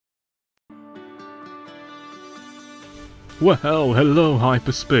Well, hello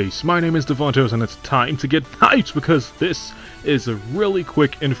hyperspace, my name is Davontos and it's time to get hyped because this is a really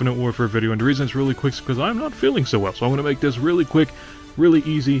quick Infinite Warfare video, and the reason it's really quick is because I'm not feeling so well, so I'm going to make this really quick, really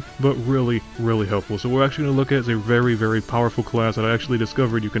easy, but really helpful. So we're actually going to look at a very powerful class that I actually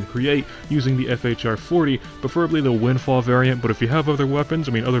discovered you can create using the FHR-40, preferably the Windfall variant, but if you have other weapons,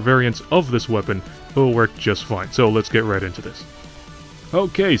 other variants of this weapon, it will work just fine. So let's get right into this.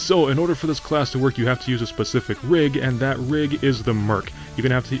 Okay, so in order for this class to work, you have to use a specific rig, and that rig is the Merc. You're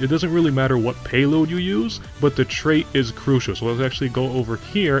gonna have to, it doesn't really matter what payload you use, but the trait is crucial. So let's actually go over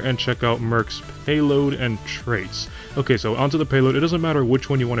here and check out Merc's payload and traits. Okay, so onto the payload. It doesn't matter which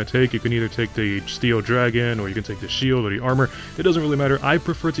one you want to take. You can either take the Steel Dragon, or you can take the shield or the armor. It doesn't really matter. I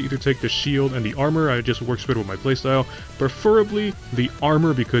prefer to either take the shield and the armor. It just works better with my playstyle. Preferably the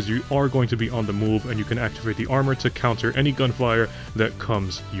armor, because you are going to be on the move, and you can activate the armor to counter any gunfire that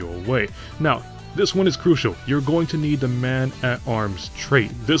comes your way. Now, this one is crucial. You're going to need the Man-at-Arms trait.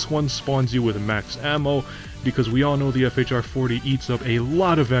 This one spawns you with max ammo, because we all know the FHR-40 eats up a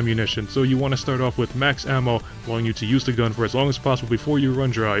lot of ammunition, so you want to start off with max ammo, allowing you to use the gun for as long as possible before you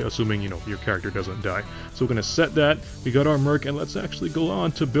run dry, assuming, your character doesn't die. So we're going to set that, we got our Merc, and let's actually go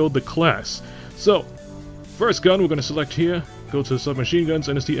on to build the class. So, first gun we're going to select here, go to the submachine guns,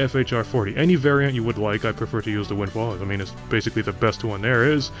 and it's the FHR-40. Any variant you would like, I prefer to use the Windfall. It's basically the best one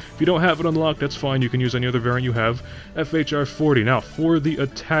there is. If you don't have it unlocked, that's fine, you can use any other variant you have. FHR-40. Now, for the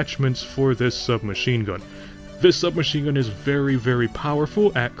attachments for this submachine gun. This submachine gun is very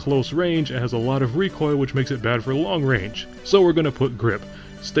powerful at close range. It has a lot of recoil, which makes it bad for long range. So we're going to put grip.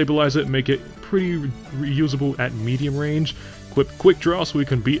 Stabilize it, make it pretty reusable at medium range. Equip quick draw so we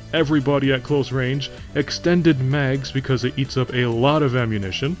can beat everybody at close range. Extended mags because it eats up a lot of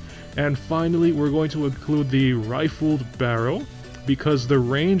ammunition. And finally, we're going to include the rifled barrel, because the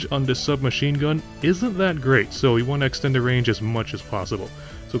range on this submachine gun isn't that great, so you want to extend the range as much as possible.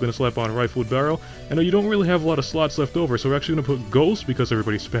 So we're going to slap on rifled barrel. I know you don't really have a lot of slots left over, so we're actually going to put Ghost, because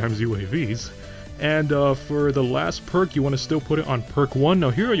everybody spams UAVs. And for the last perk, you want to still put it on perk 1. Now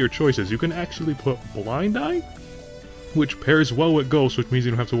here are your choices. You can actually put Blind Eye, which pairs well with Ghost, which means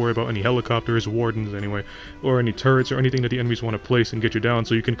you don't have to worry about any helicopters, wardens anyway, or any turrets or anything that the enemies want to place and get you down,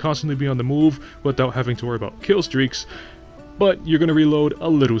 so you can constantly be on the move without having to worry about kill streaks. But you're going to reload a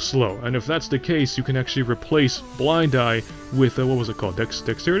little slow, and if that's the case, you can actually replace Blind Eye with, what was it called,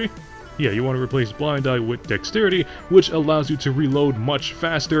 Dexterity? Yeah, you want to replace Blind Eye with Dexterity, which allows you to reload much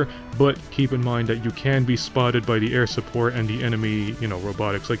faster, but keep in mind that you can be spotted by the air support and the enemy,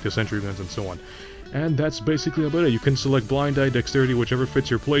 robotics like the sentry guns and so on. And that's basically about it. You can select Blind Eye, Dexterity, whichever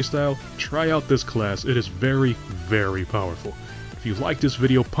fits your playstyle. Try out this class, it is very powerful. If you like this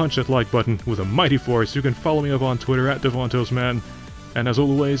video, punch that like button with a mighty force. You can follow me up on Twitter at DavontosMan. And as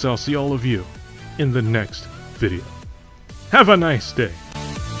always, I'll see all of you in the next video. Have a nice day!